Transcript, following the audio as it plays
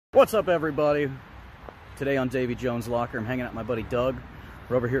What's up, everybody? Today on Davy Jones Locker, I'm hanging out with my buddy Doug.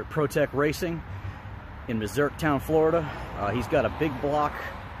 We're over here at ProTech Racing in Town, Florida. He's got a big block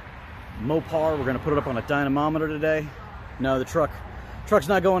Mopar. We're going to put it up on a dynamometer today. No, the truck's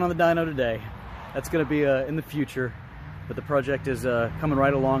not going on the dyno today. That's going to be in the future. But the project is coming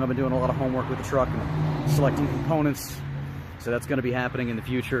right along. I've been doing a lot of homework with the truck and selecting components. So that's going to be happening in the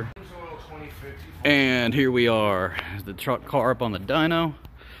future. And here we are, the truck car up on the dyno.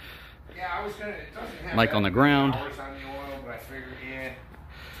 Yeah, I was gonna. It doesn't have Mike on the ground. Hours on the oil, but I figured, yeah.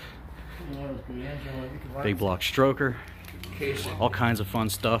 Big block stroker. All kinds of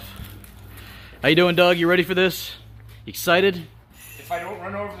fun stuff. How you doing, Doug? You ready for this? Excited? If I don't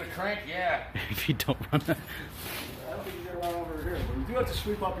run over the crank, yeah. If you don't run. I don't think you're gonna run over here, but you do have to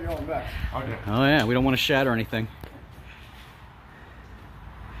sweep up your own mess. Okay. Oh yeah, we don't want to shatter anything.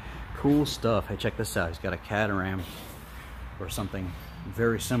 Cool stuff. Hey, check this out. He's got a Cataram or something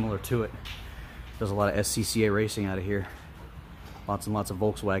very similar to it. Does a lot of SCCA racing out of here. Lots and lots of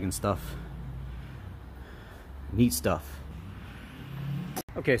Volkswagen stuff. Neat stuff.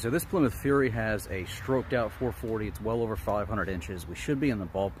 Okay, so this Plymouth Fury has a stroked out 440. It's well over 500 inches. We should be in the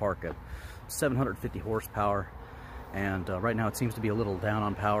ballpark of 750 horsepower. And right now it seems to be a little down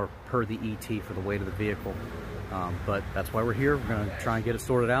on power per the ET for the weight of the vehicle. But that's why we're here. We're going to try and get it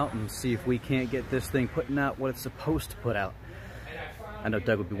sorted out and see if we can't get this thing putting out what it's supposed to put out. I know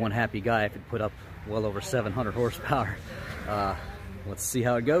Doug would be one happy guy if it put up well over 700 horsepower. Let's see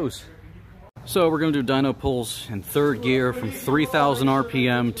how it goes. So we're going to do dyno pulls in third gear from 3,000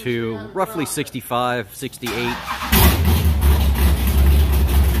 RPM to roughly 65, 68.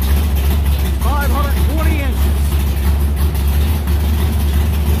 520 inches.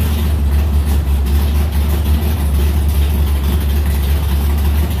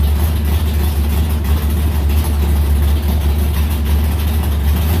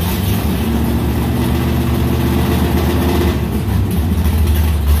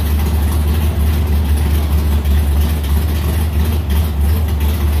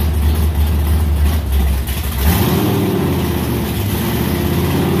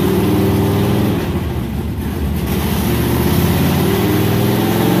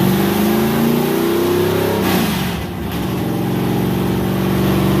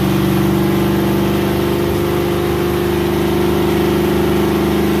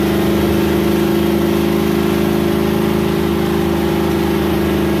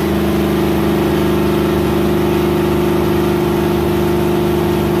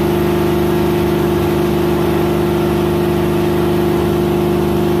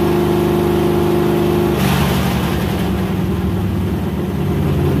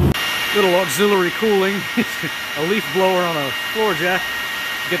 Little auxiliary cooling, a leaf blower on a floor jack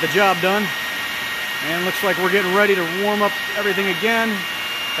to get the job done. And looks like we're getting ready to warm up everything again.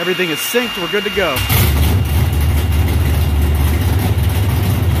 Everything is synced, we're good to go.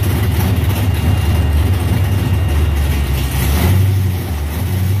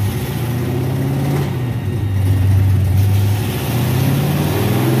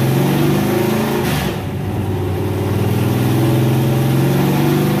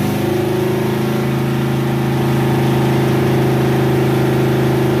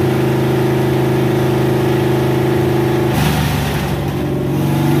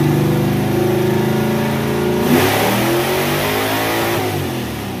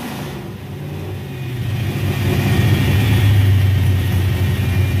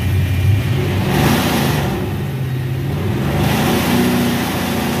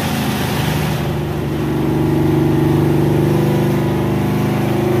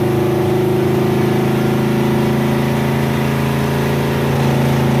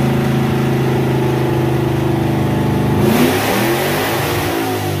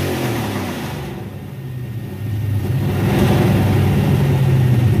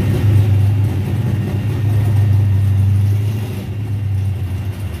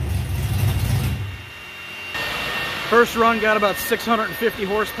 First run got about 650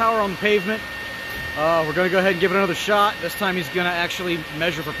 horsepower on the pavement. We're going to go ahead and give it another shot. This time he's going to actually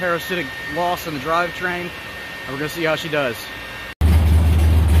measure for parasitic loss in the drivetrain. And we're going to see how she does.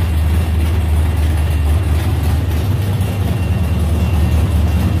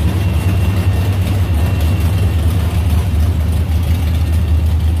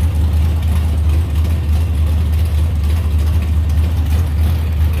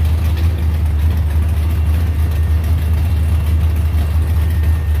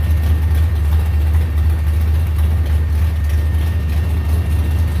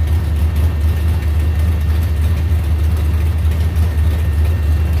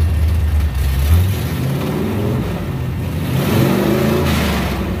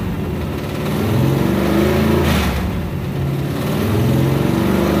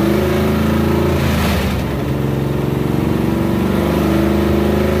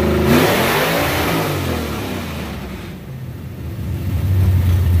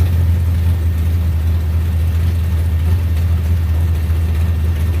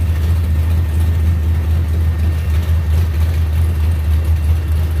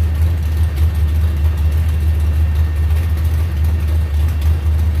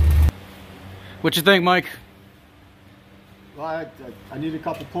 What you think, Mike? Well, I need a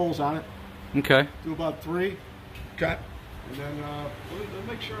couple pulls on it. Okay. Do about 3. Okay. And then let's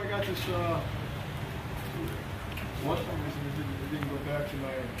make sure I got this. What? It didn't go back to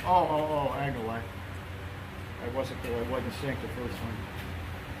my. Oh, angle line. I wasn't synced the first one.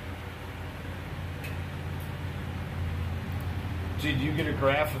 Did you get a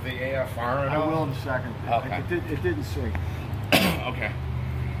graph of the AFR? I will in a second. Okay. It didn't sync. Okay.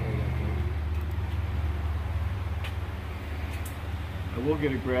 I will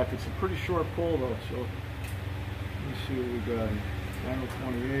get a graph. It's a pretty short pull though, so let me see what we got.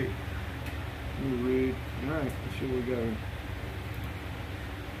 928. New read. All right, let's see what we got.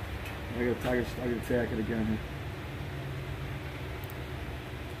 I gotta tack it again here.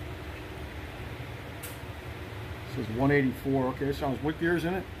 It says 184. Okay, sounds. What gear's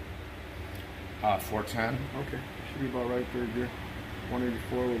in it? 410. Okay, should be about right. Third gear.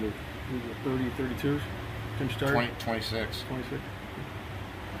 184 with the 32s. Tim start. 26. 26.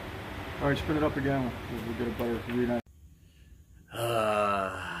 All right, spin it up again. We'll get a better read on it.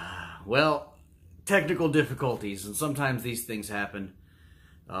 Well, technical difficulties, and sometimes these things happen.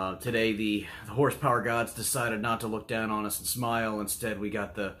 Today, the horsepower gods decided not to look down on us and smile. Instead, we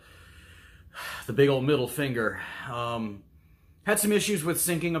got the big old middle finger. Had some issues with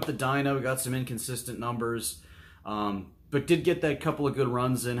syncing up the dyno. Got some inconsistent numbers, but did get that couple of good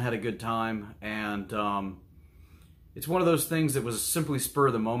runs in. Had a good time, and it's one of those things that was simply spur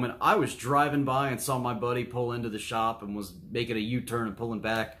of the moment. I was driving by and saw my buddy pull into the shop and was making a U-turn and pulling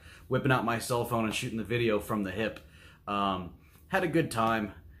back, whipping out my cell phone and shooting the video from the hip. Had a good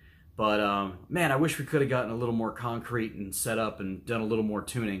time, but man, I wish we could have gotten a little more concrete and set up and done a little more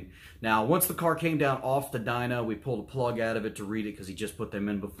tuning. Now, once the car came down off the dyno, we pulled a plug out of it to read it because he just put them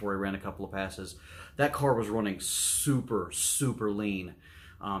in before he ran a couple of passes. That car was running super, super lean.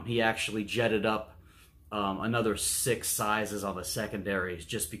 He actually jetted up another 6 sizes on the secondaries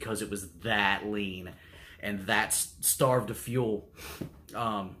just because it was that lean and that starved of fuel.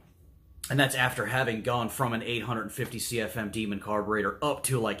 And that's after having gone from an 850 CFM Demon carburetor up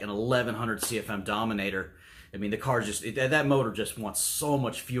to like an 1100 CFM Dominator. I mean, the car just, that motor just wants so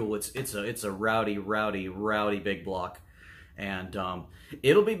much fuel. It's a rowdy big block. And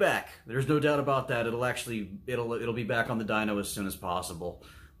it'll be back. There's no doubt about that. It'll be back on the dyno as soon as possible.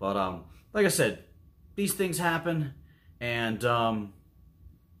 But like I said, these things happen, and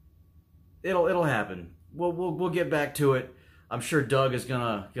it'll happen. We'll get back to it. I'm sure Doug is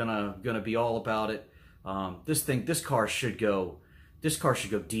gonna be all about it. This car should go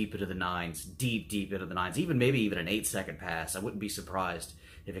deep into the 9s, deep into the 9s. Maybe even an 8-second pass. I wouldn't be surprised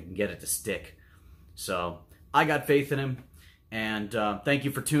if it can get it to stick. So I got faith in him, and thank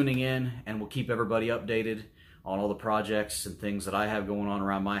you for tuning in. And we'll keep everybody updated on all the projects and things that I have going on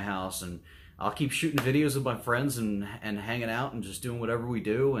around my house, and I'll keep shooting videos with my friends and hanging out and just doing whatever we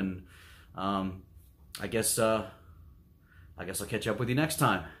do. And I guess I'll catch up with you next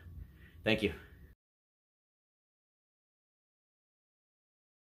time. Thank you.